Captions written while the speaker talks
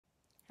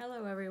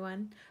Hello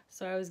everyone.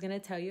 So I was going to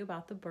tell you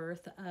about the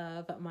birth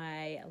of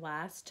my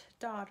last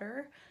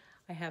daughter.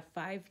 I have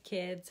 5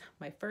 kids.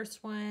 My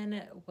first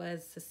one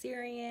was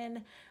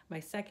cesarean. My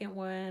second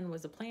one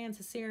was a planned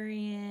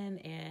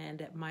cesarean.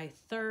 And my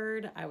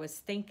third, I was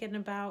thinking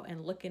about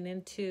and looking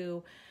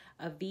into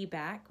a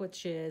VBAC,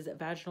 which is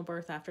vaginal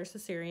birth after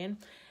cesarean.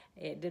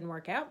 It didn't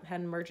work out. Had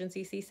an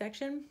emergency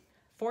C-section.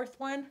 Fourth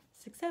one,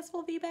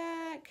 successful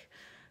VBAC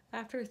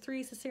after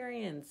 3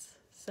 cesareans.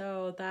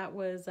 So that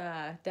was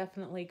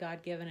definitely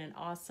God-given and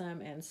awesome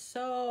and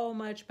so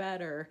much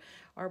better.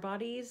 Our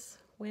bodies,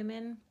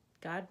 women,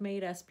 God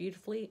made us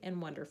beautifully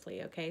and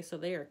wonderfully, okay? So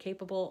they are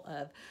capable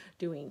of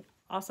doing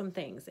awesome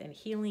things and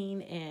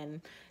healing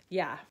and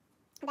yeah.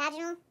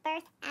 Vaginal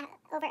birth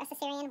over a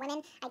cesarean,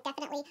 women, I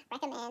definitely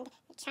recommend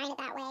trying it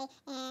that way.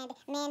 And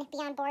men, be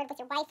on board with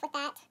your wife with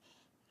that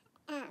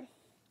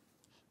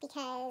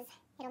because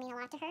it'll mean a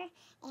lot to her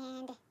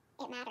and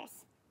it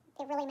matters.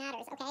 It really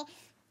matters, okay?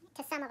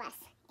 To some of us.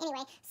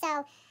 Anyway,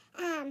 so,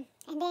 and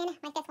then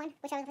my 5th one,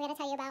 which I was going to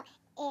tell you about,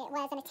 it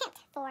was an attempt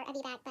for a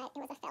VBAC, but it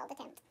was a failed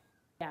attempt.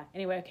 Yeah,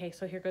 anyway, okay,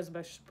 so here goes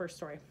the first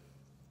story.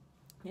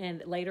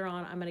 And later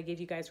on, I'm going to give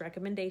you guys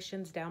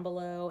recommendations down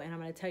below, and I'm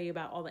going to tell you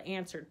about all the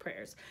answered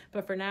prayers.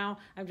 But for now,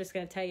 I'm just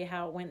going to tell you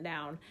how it went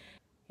down.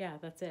 Yeah,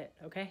 that's it,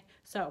 okay?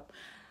 So,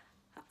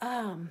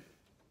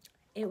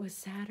 it was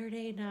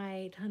Saturday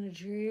night on a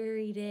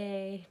dreary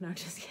day. No,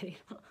 just kidding.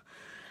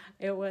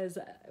 It was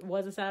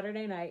a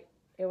Saturday night.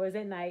 It was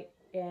at night,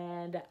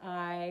 and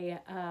I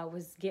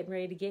was getting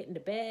ready to get into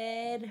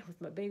bed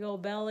with my big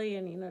old belly,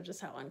 and you know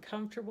just how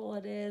uncomfortable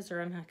it is,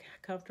 or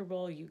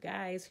uncomfortable, you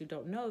guys who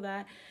don't know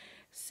that,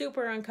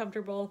 super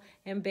uncomfortable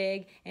and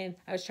big, and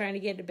I was trying to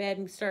get to bed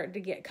and start to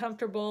get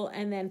comfortable,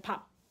 and then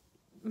pop,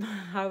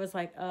 I was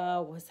like,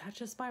 was that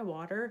just my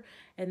water?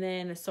 And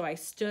then, so I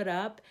stood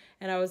up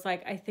and I was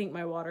like, I think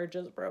my water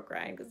just broke.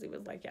 Ryan, because he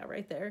was like, yeah,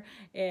 right there.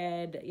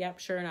 And yep,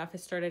 sure enough, it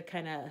started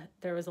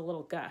there was a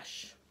little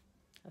gush.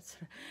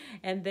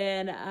 And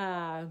then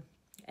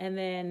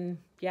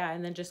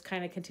just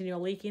kind of continue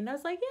leaking. I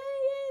was like,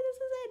 yay, this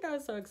is it. I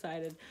was so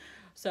excited.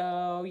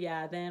 So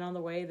yeah, then on the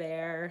way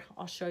there,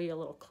 I'll show you a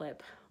little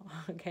clip,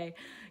 okay?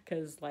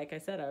 Because like I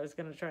said, I was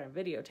going to try and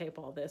videotape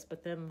all this,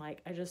 but then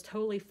like I just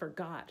totally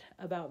forgot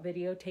about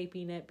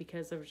videotaping it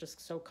because I was just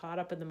so caught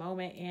up in the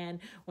moment. And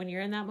when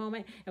you're in that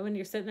moment and when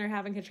you're sitting there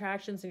having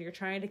contractions and you're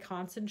trying to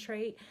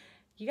concentrate,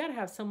 you got to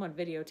have someone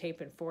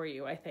videotaping for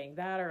you, I think.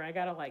 That, or I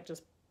got to like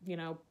just, you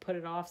know, put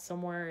it off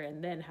somewhere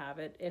and then have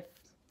it if,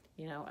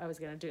 you know, I was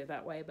going to do it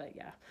that way. But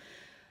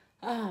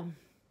yeah.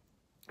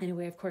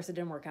 Anyway, of course, it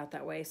didn't work out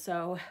that way.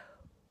 So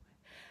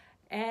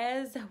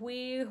as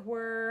we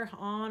were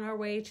on our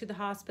way to the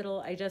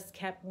hospital, I just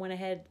kept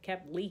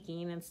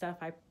leaking and stuff.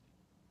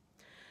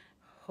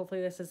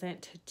 Hopefully this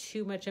isn't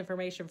too much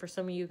information for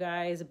some of you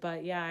guys,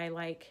 but yeah,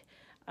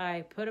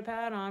 I put a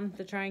pad on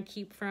to try and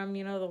keep from,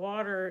 you know, the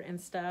water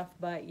and stuff.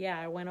 But yeah,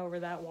 I went over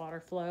that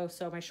water flow,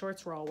 so my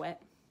shorts were all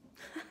wet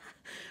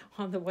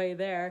on the way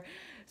there.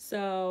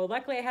 So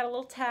luckily I had a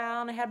little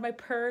towel and I had my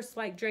purse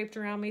like draped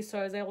around me, so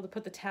I was able to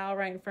put the towel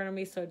right in front of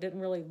me so it didn't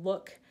really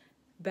look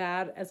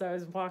bad as I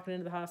was walking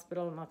into the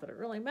hospital. Not that it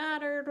really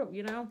mattered,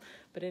 you know,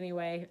 but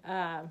anyway,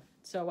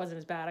 so it wasn't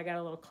as bad. I got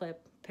a little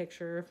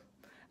picture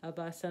of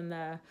us in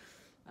the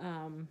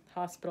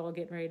hospital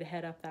getting ready to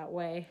head up that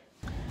way.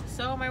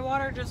 So my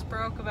water just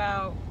broke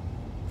about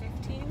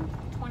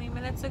 15-20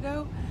 minutes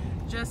ago.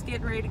 Just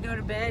getting ready to go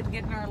to bed,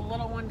 getting our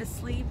little one to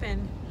sleep,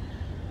 and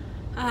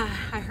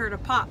I heard a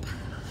pop.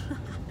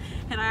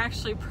 And I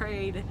actually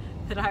prayed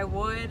that I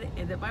would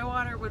and that my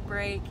water would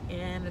break,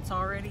 and it's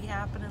already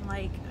happening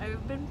like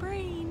I've been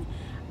praying.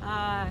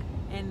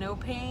 And no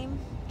pain,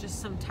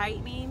 just some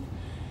tightening,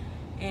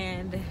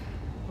 and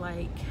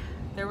like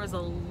there was a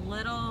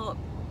little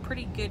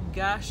pretty good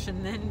gush,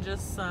 and then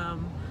just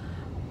some,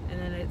 and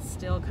then it's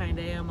still kind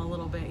of a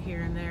little bit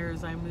here and there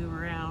as I move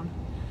around.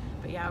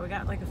 But yeah, we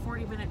got like a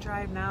 40-minute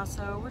drive now,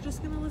 so we're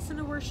just gonna listen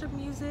to worship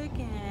music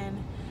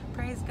and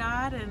praise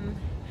God. And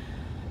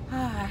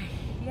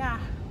yeah,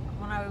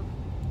 when I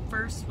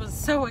first was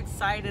so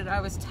excited, I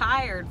was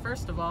tired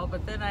first of all,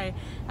 but then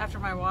after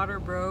my water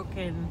broke,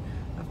 and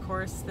of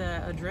course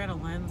the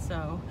adrenaline,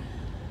 so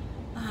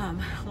I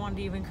wanted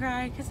to even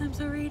cry because I'm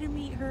so ready to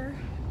meet her.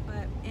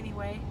 But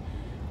anyway,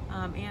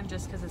 and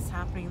just because it's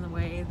happening the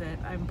way that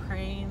I'm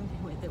praying,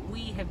 that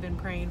we have been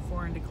praying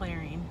for and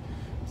declaring.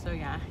 So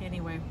yeah,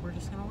 anyway, we're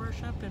just gonna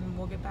worship and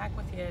we'll get back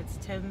with you. It's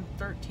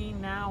 10:13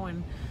 now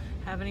and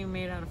haven't even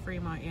made it out of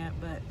Fremont yet,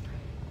 but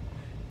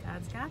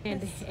God's got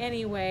this. And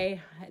anyway,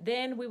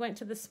 then we went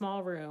to the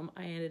small room.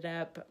 They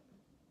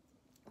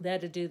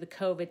had to do the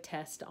COVID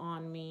test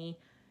on me,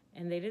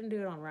 and they didn't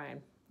do it on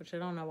Ryan, which I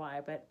don't know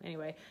why, but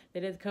anyway, they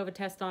did the COVID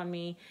test on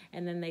me,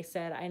 and then they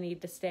said I need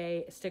to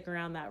stick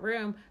around that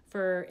room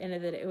and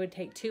that it would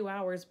take 2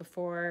 hours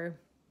before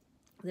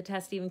the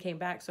test even came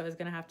back, so I was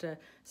going to have to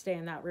stay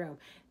in that room.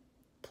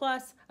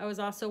 Plus, I was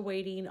also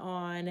waiting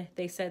on,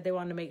 they said they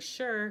wanted to make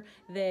sure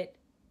that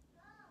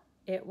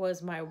it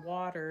was my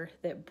water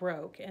that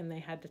broke, and they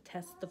had to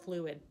test the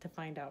fluid to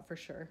find out for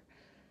sure.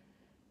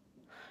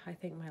 I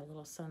think my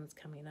little son's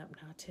coming up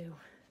now too.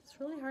 It's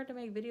really hard to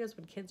make videos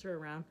when kids are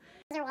around.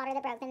 Their water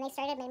that broke. Then they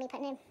started maybe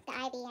putting the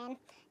IV in.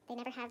 They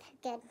never have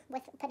good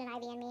with putting an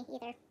IV in me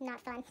either.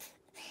 Not fun.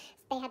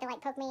 They had to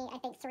like poke me, I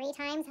think 3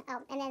 times.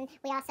 Oh, and then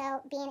we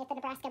also, being at the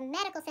Nebraska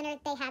Medical Center,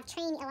 they have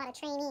a lot of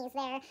trainees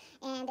there.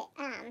 And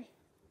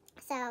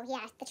so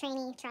yeah, the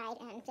trainee tried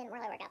and didn't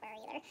really work out very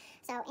either.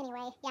 So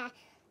anyway, yeah.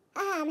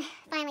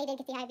 Finally did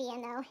get the IV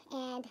in though,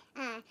 and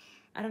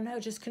I don't know,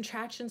 just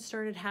contractions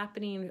started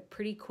happening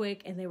pretty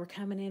quick, and they were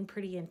coming in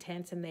pretty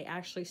intense, and they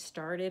actually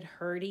started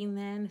hurting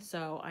then.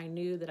 So I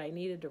knew that I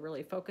needed to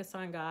really focus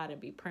on God and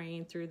be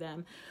praying through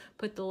them.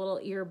 Put the little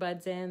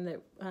earbuds in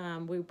that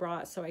we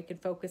brought so I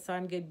could focus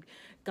on good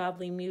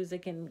godly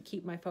music and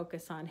keep my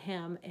focus on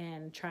Him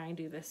and try and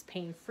do this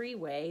pain-free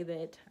way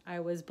that I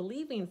was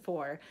believing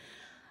for.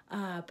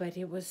 But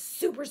it was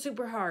super,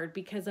 super hard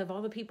because of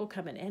all the people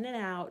coming in and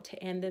out.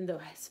 And then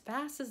as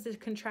fast as the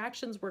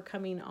contractions were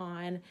coming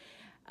on,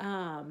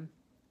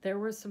 there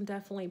were some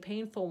definitely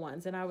painful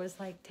ones. And I was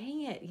like,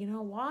 dang it,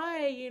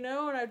 why, and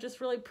I was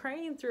just really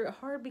praying through it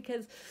hard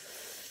because,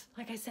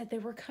 like I said, they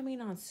were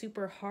coming on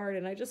super hard.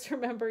 And I just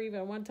remember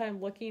even one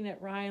time looking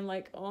at Ryan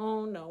like,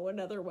 oh no,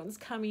 another one's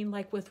coming,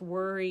 like with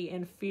worry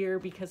and fear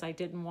because I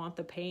didn't want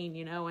the pain,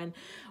 and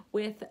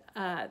with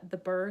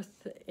the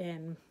birth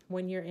and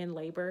when you're in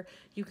labor,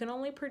 you can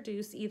only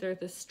produce either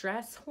the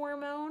stress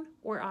hormone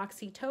or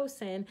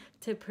oxytocin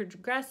to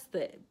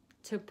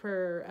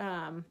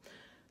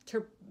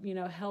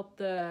help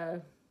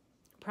the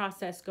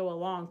process go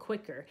along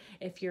quicker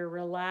if you're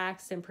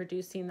relaxed and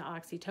producing the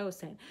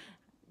oxytocin.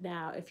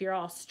 Now, if you're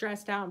all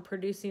stressed out and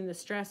producing the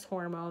stress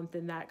hormone,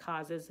 then that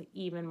causes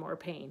even more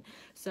pain.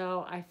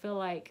 So I feel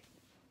like,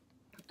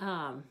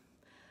 I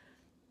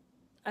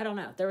don't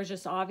know, there was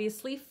just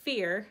obviously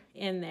fear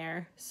in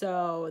there.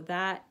 So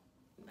that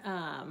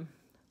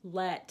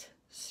let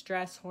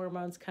stress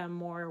hormones come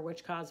more,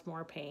 which caused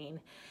more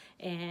pain.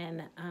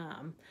 And,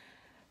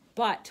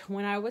 but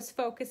when I was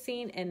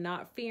focusing and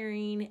not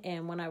fearing,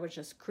 and when I was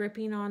just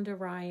gripping onto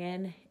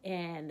Ryan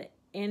and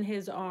in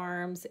his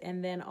arms,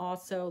 and then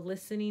also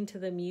listening to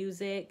the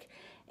music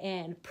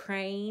and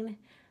praying,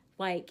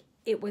 like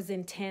it was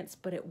intense,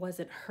 but it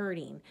wasn't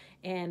hurting.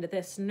 And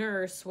this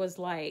nurse was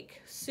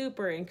like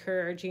super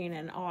encouraging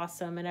and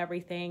awesome and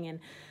everything.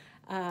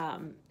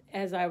 And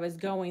as I was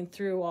going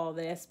through all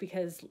this,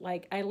 because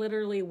like I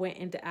literally went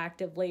into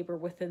active labor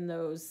within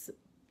those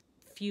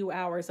few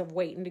hours of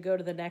waiting to go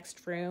to the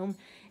next room,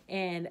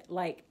 and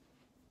like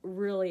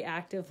really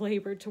active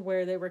labor to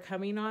where they were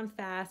coming on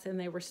fast and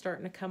they were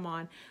starting to come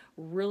on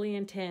really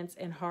intense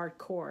and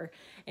hardcore.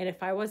 And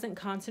if I wasn't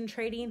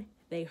concentrating,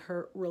 they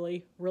hurt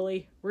really,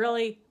 really,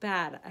 really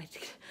bad. I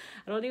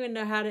don't even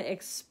know how to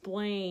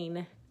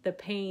explain the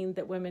pain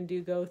that women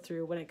do go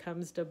through when it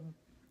comes to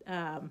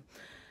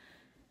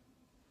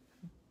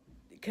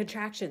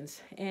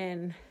contractions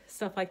and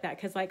stuff like that.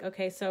 Because like,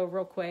 okay, so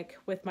real quick,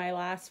 with my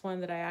last one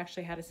that I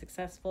actually had a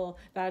successful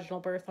vaginal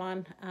birth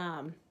on,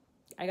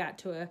 I got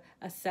to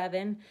a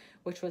 7,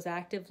 which was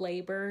active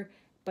labor,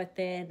 but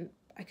then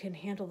I couldn't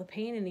handle the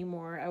pain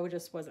anymore. I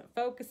just wasn't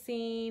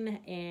focusing,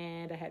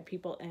 and I had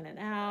people in and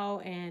out,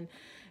 and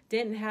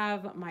didn't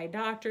have my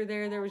doctor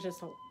there. There was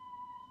just oh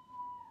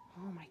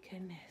my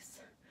goodness.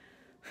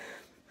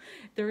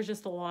 There was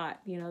just a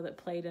lot, that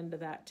played into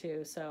that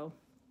too. So,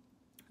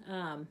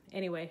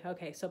 anyway,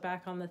 okay. So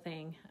back on the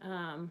thing.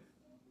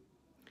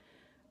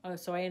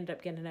 So I ended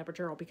up getting an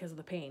epidural because of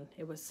the pain.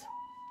 It was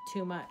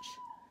too much.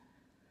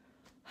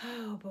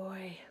 Oh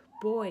boy,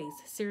 boys,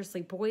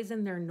 seriously, boys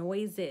and their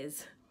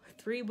noises.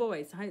 3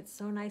 boys. It's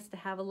so nice to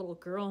have a little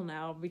girl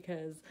now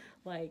because,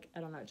 like, I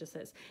don't know, it just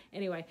says.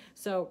 Anyway,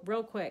 so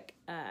real quick,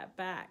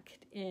 back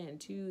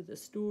into the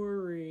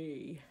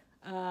story.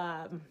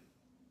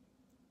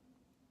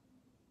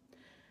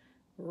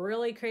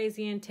 Really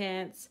crazy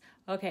intense.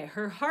 Okay,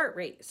 her heart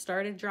rate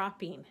started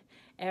dropping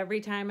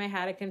every time I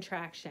had a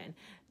contraction.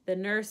 The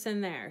nurse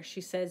in there,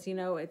 she says,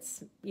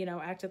 it's,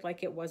 acted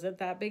like it wasn't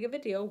that big of a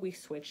deal. We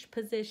switched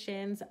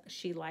positions.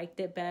 She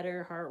liked it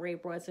better. Heart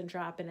rate wasn't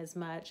dropping as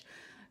much,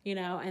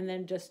 and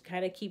then just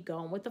kind of keep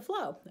going with the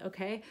flow.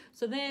 Okay.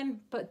 So then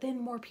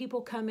more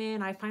people come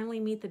in. I finally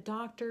meet the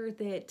doctor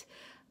that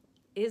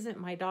isn't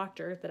my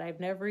doctor, that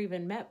I've never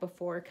even met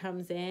before,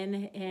 comes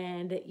in,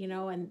 and,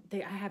 I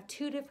have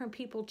 2 different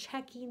people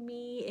checking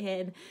me,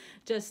 and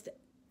just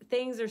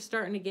things are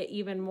starting to get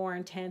even more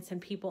intense and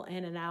people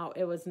in and out.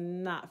 It was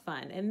not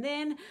fun. And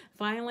then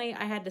finally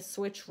I had to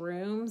switch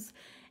rooms,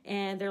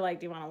 and they're like,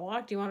 do you want to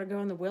walk? Do you want to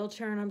go in the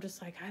wheelchair? And I'm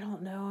just like, I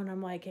don't know. And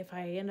I'm like, if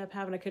I end up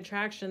having a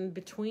contraction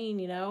between,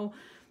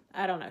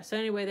 I don't know. So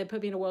anyway, they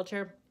put me in a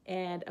wheelchair,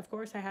 and of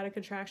course I had a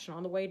contraction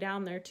on the way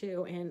down there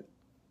too. And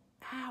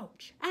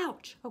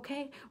ouch,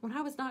 okay? When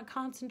I was not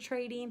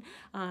concentrating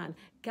on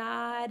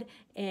God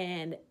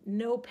and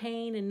no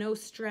pain and no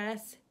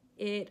stress,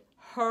 it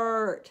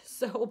hurt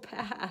so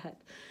bad.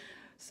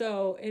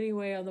 So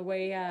anyway, on the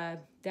way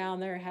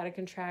down there, I had a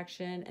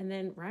contraction. And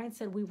then Ryan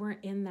said we weren't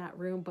in that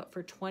room, but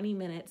for 20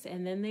 minutes.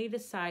 And then they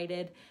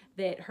decided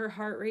that her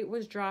heart rate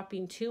was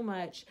dropping too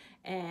much.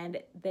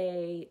 And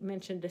they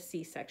mentioned a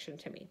C-section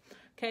to me.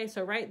 Okay,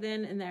 so right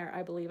then and there,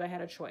 I believe I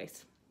had a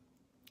choice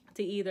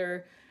to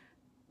either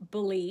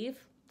believe,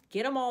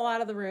 get them all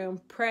out of the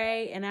room,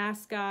 pray, and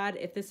ask God,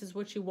 if this is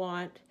what you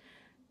want,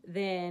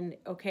 then,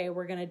 okay,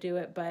 we're going to do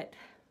it. But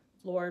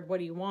Lord, what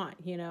do you want?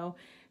 You know,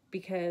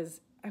 because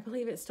I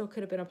believe it still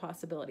could have been a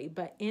possibility.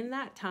 But in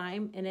that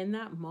time and in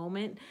that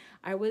moment,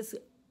 I was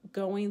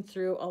going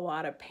through a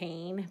lot of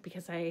pain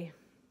because I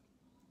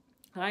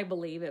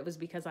believe it was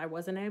because I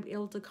wasn't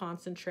able to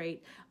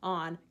concentrate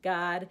on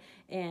God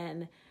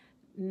and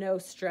no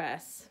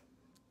stress.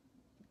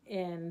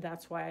 And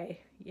that's why,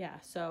 yeah.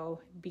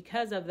 So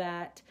because of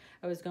that,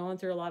 I was going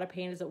through a lot of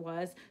pain as it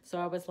was. So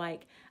I was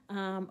like,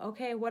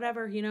 okay,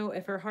 whatever, you know,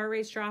 if her heart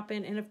rate's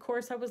dropping. And of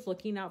course I was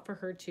looking out for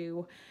her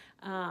too.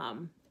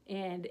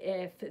 And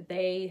if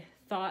they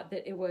thought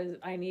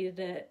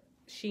that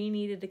she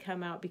needed to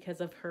come out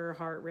because of her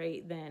heart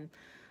rate, then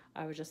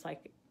I was just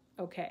like,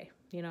 okay,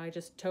 you know, I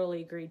just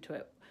totally agreed to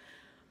it.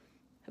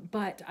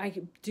 But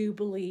I do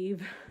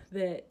believe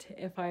that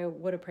if I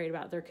would have prayed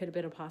about it, there could have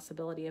been a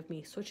possibility of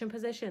me switching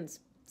positions,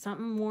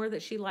 something more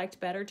that she liked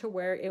better, to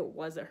where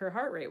her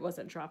heart rate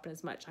wasn't dropping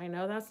as much. I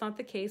know that's not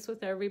the case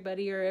with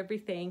everybody or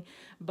everything,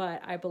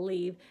 but I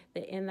believe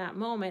that in that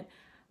moment,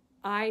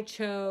 I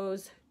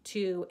chose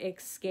to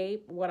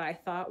escape what I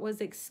thought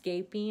was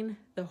escaping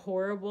the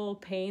horrible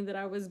pain that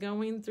I was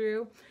going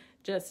through.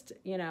 Just,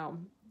 you know,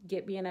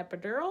 get me an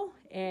epidural,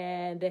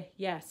 and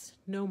yes,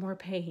 no more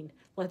pain.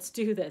 Let's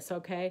do this,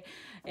 okay?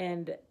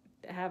 And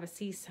have a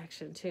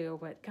C-section too.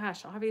 But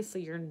gosh,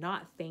 obviously you're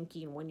not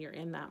thinking when you're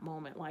in that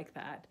moment like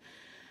that.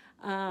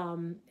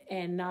 And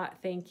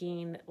not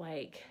thinking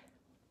like,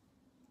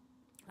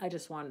 I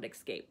just wanted to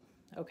escape,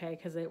 okay?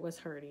 Because it was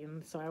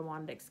hurting, so I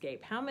wanted to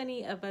escape. How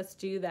many of us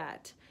do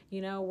that?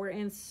 You know, we're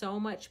in so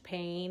much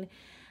pain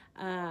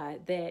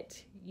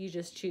that you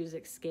just choose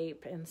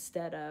escape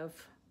instead of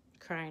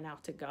crying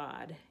out to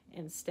God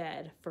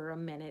instead for a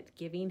minute,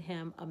 giving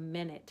him a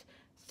minute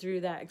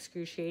through that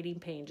excruciating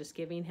pain, just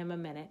giving him a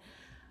minute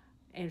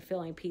and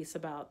feeling peace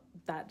about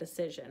that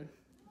decision.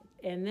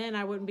 And then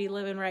I wouldn't be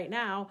living right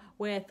now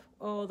with,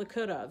 the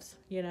could-haves,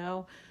 you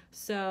know?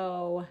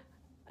 So,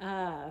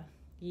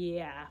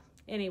 yeah.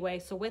 Anyway,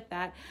 so with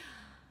that,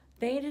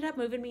 they ended up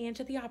moving me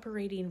into the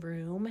operating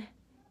room,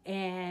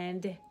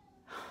 and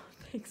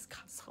things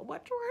got so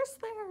much worse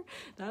there.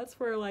 That's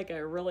where, like, I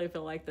really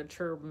feel like the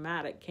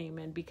traumatic came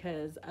in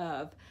because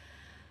of,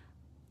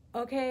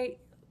 okay,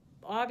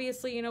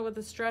 obviously, you know, with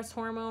the stress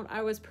hormone,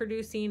 I was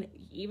producing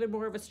even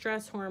more of a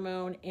stress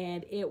hormone,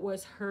 and it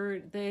was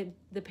the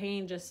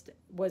pain just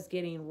was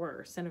getting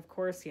worse. And of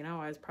course, you know,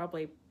 I was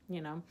probably,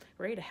 you know,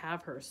 ready to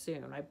have her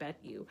soon. I bet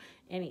you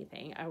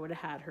anything I would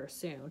have had her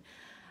soon.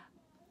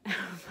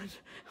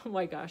 Oh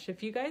my gosh,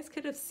 if you guys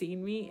could have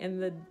seen me in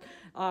the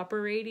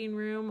operating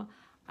room,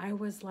 I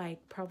was like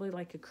probably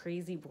like a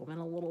crazy woman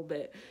a little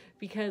bit,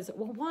 because,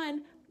 well,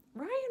 one,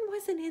 Ryan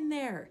wasn't in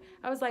there.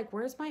 I was like,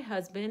 where's my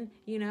husband?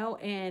 You know,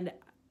 and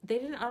I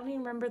don't even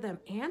remember them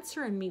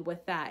answering me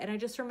with that. And I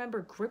just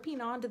remember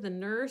gripping onto the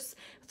nurse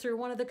through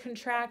one of the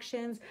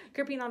contractions,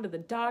 gripping onto the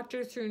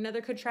doctor through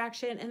another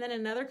contraction, and then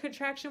another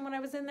contraction when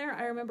I was in there.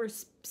 I remember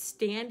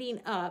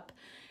standing up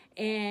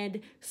and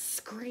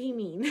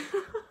screaming.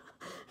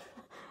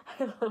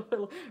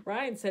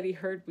 Ryan said he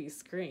heard me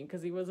scream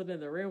because he wasn't in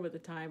the room at the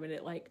time, and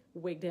it like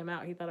wigged him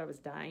out. He thought I was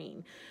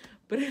dying.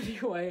 But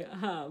anyway,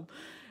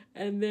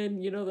 and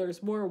then, you know,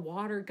 there's more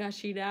water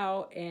gushing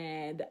out,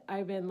 and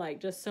I'm in like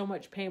just so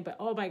much pain. But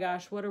oh my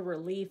gosh, what a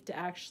relief to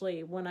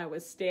actually, when I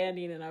was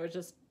standing and I was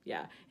just,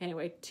 yeah,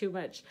 anyway, too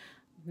much.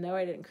 No,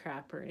 I didn't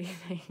crap or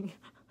anything.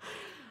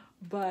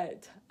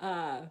 But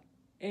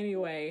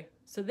anyway,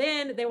 so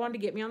then they wanted to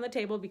get me on the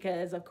table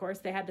because, of course,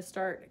 they had to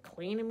start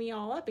cleaning me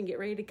all up and get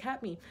ready to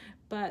cut me.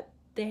 But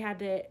they had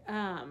to,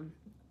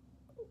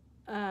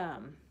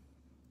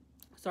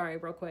 sorry,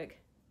 real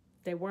quick.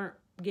 They weren't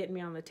getting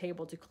me on the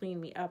table to clean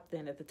me up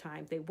then at the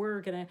time. They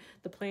were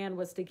the plan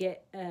was to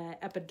get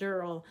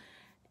epidural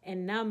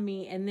and numb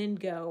me and then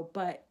go.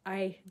 But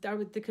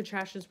the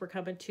contractions were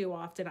coming too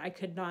often. I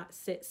could not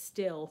sit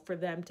still for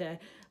them to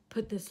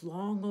put this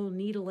long old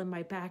needle in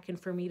my back and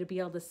for me to be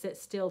able to sit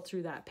still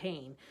through that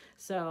pain.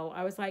 So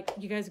I was like,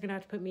 you guys are gonna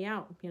have to put me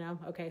out, you know?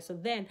 Okay, so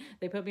then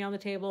they put me on the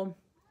table,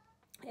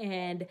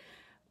 and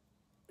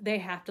they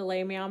have to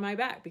lay me on my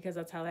back because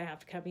that's how they have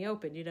to cut me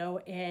open, you know?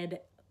 And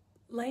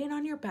laying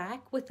on your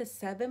back with a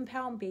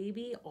 7-pound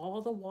baby,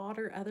 all the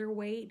water, other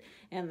weight,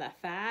 and the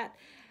fat,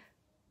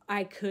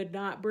 I could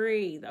not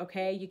breathe.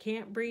 Okay. You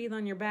can't breathe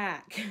on your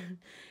back.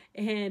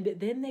 And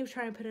then they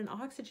try and put an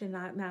oxygen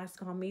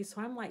mask on me.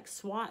 So I'm like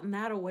swatting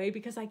that away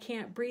because I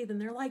can't breathe.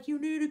 And they're like, you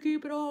need to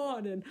keep it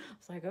on. And I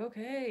was like,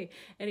 okay.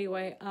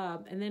 Anyway,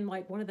 and then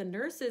like one of the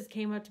nurses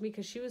came up to me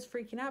because she was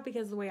freaking out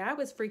because of the way I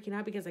was freaking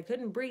out because I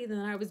couldn't breathe.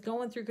 And I was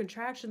going through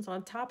contractions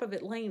on top of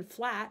it laying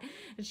flat.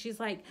 And she's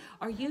like,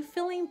 are you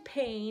feeling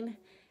pain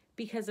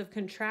because of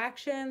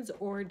contractions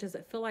or does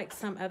it feel like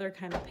some other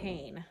kind of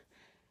pain?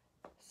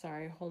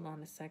 Sorry, hold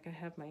on a sec. I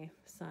have my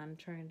son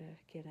trying to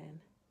get in.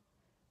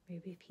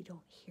 Maybe if you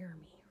don't hear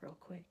me real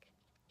quick.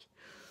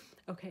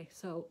 Okay,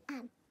 so.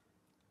 The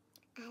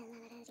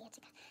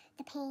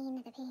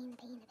pain. I can't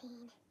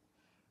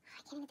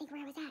even think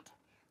where I was at.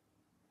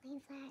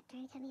 Laying flat,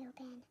 trying to cut me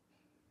open.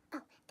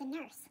 Oh, the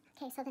nurse.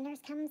 Okay, so the nurse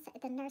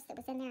that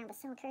was in there and was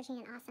so encouraging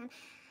and awesome,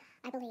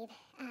 I believe.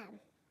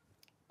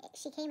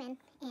 She came in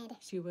and.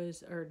 She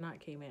was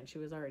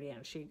already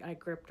in. I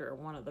gripped her,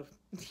 one of the,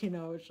 it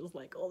was just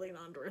like holding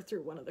on to her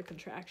through one of the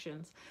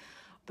contractions.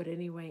 But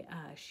anyway,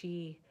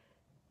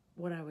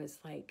 when I was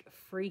like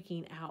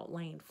freaking out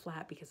laying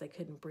flat because I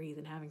couldn't breathe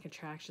and having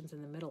contractions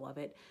in the middle of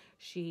it,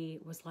 she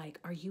was like,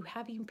 are you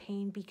having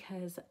pain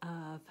because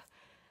of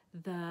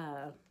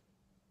the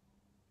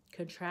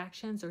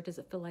contractions or does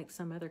it feel like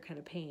some other kind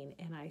of pain?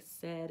 And I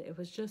said it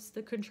was just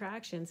the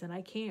contractions and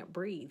I can't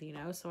breathe,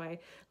 so I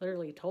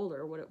literally told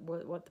her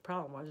what the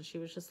problem was, and she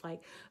was just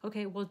like,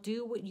 okay, well,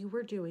 do what you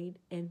were doing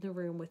in the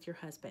room with your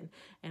husband.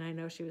 And I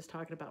know she was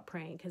talking about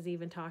praying, because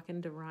even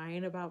talking to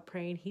Ryan about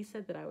praying, he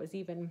said that I was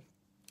even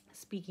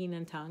speaking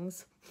in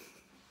tongues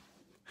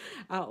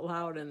out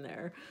loud in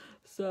there.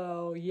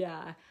 So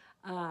yeah,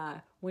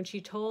 when she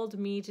told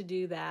me to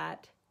do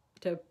that,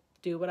 to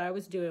do what I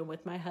was doing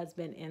with my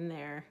husband in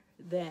there,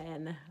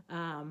 then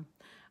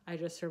I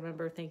just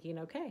remember thinking,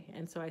 okay.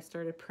 And so I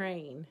started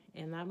praying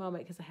in that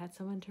moment because I had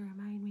someone to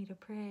remind me to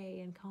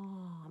pray and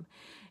calm.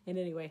 And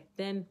anyway,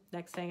 then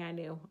next thing I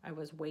knew, I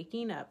was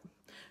waking up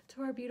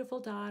to our beautiful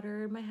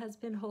daughter, my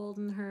husband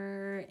holding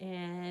her,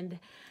 and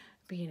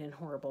being in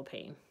horrible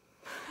pain.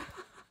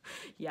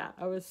 Yeah,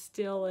 I was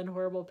still in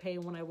horrible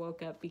pain when I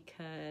woke up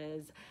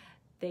because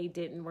they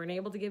weren't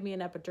able to give me an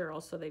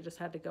epidural, so they just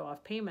had to go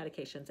off pain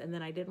medications. And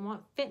then I didn't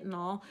want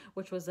fentanyl,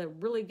 which was a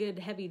really good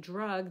heavy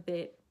drug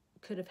that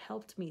could have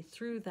helped me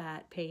through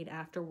that pain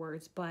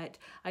afterwards. But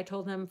I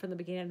told them from the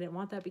beginning I didn't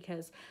want that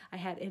because I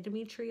had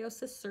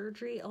endometriosis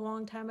surgery a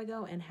long time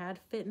ago and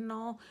had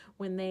fentanyl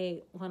when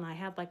I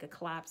had like a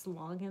collapsed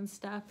lung and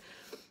stuff.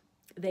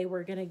 They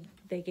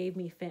gave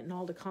me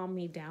fentanyl to calm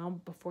me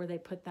down before they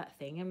put that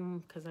thing in,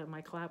 because of my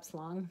collapsed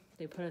lung.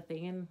 They put a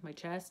thing in my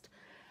chest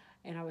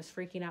and I was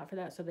freaking out for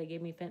that. So they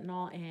gave me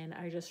fentanyl. And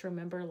I just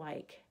remember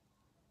like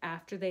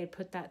after they had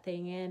put that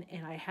thing in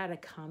and I had a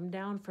come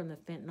down from the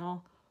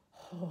fentanyl.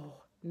 Oh,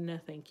 no,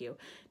 thank you.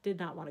 Did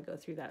not want to go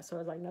through that. So I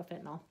was like, no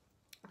fentanyl.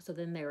 So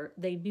then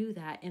they knew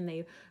that, and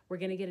they were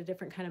going to get a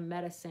different kind of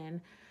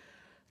medicine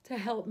to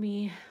help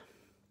me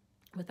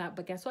with that.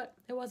 But guess what?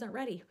 It wasn't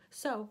ready.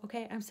 So,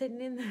 okay, I'm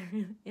sitting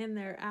in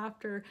there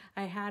after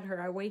I had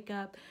her. I wake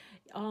up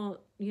all,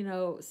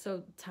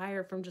 so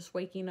tired from just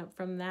waking up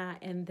from that.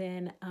 And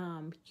then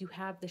you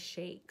have the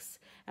shakes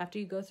after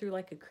you go through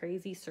like a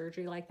crazy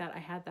surgery like that. I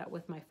had that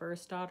with my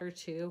first daughter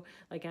too.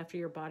 Like after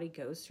your body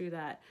goes through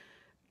that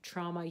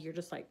trauma, you're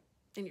just like,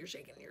 and you're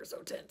shaking, you're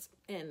so tense.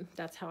 And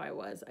that's how I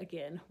was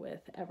again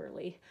with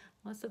Everly,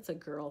 unless it's a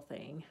girl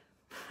thing.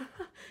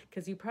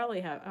 Because you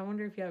probably have, I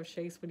wonder if you have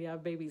shakes when you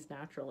have babies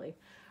naturally.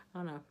 I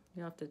don't know.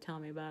 You'll have to tell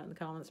me about it in the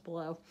comments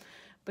below.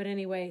 But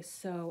anyway,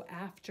 so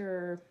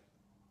after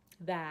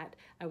that,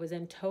 I was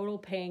in total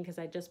pain because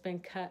I'd just been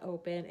cut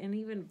open, and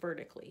even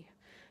vertically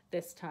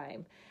this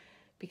time.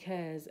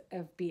 Because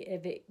of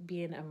it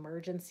being an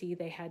emergency,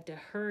 they had to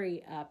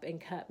hurry up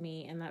and cut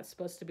me. And that's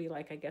supposed to be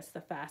like, I guess,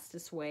 the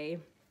fastest way.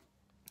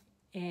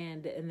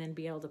 And then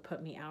be able to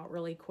put me out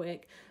really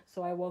quick.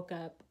 So I woke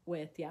up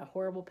with,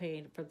 horrible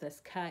pain for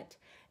this cut,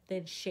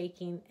 then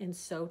shaking and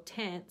so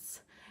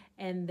tense.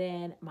 And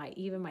then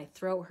my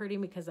throat hurting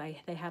because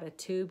they had a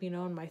tube,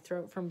 in my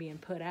throat from being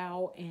put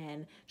out,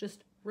 and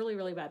just really,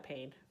 really bad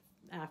pain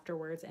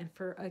afterwards, and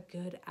for a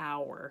good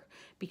hour,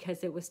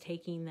 because it was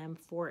taking them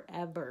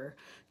forever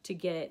to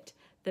get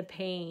the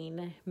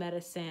pain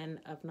medicine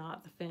of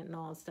not the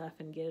fentanyl and stuff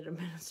and get it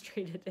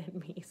administrated in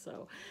me.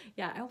 So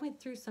yeah, I went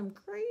through some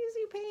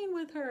crazy pain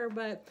with her,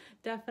 but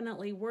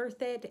definitely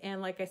worth it.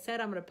 And like I said,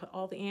 I'm going to put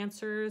all the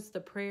answers,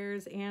 the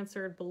prayers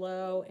answered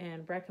below,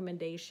 and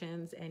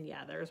recommendations. And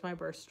yeah, there's my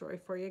birth story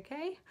for you.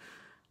 Okay.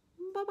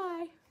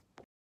 Bye-bye.